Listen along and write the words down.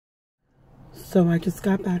So I just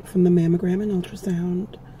got back from the mammogram and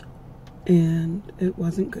ultrasound, and it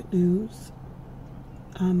wasn't good news.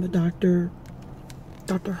 The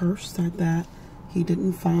Dr. Hirsch said that he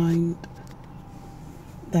didn't find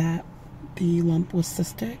that the lump was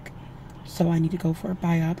cystic, so I need to go for a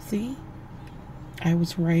biopsy. I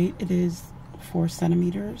was right. It is 4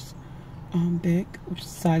 centimeters big, which is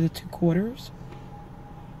the size of 2/4.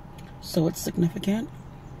 So it's significant.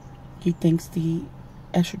 He thinks the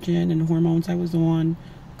estrogen and hormones I was on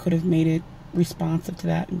could have made it responsive to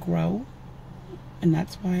that and grow, and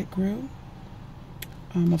that's why it grew.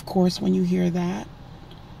 Of course, when you hear that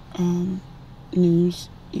news,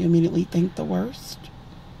 you immediately think the worst.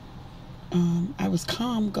 I was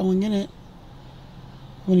calm going in it.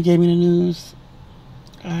 When he gave me the news,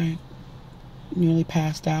 I nearly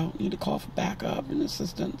passed out. Needed to call for backup and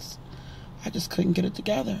assistance. I just couldn't get it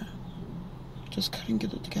together.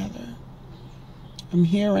 I'm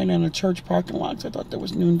here right now in a church parking lot because I thought there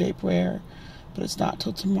was noonday prayer, but it's not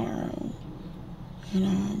till tomorrow.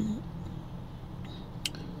 And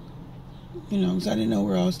because I didn't know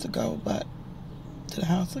where else to go but to the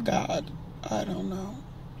house of God. I don't know.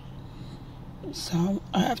 So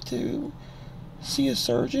I have to see a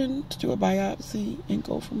surgeon to do a biopsy and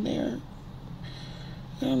go from there.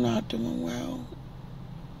 And I'm not doing well.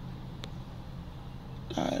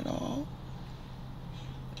 Not at all.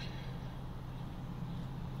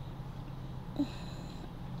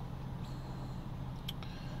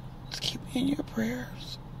 Just keep me in your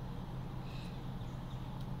prayers.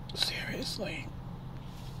 Seriously.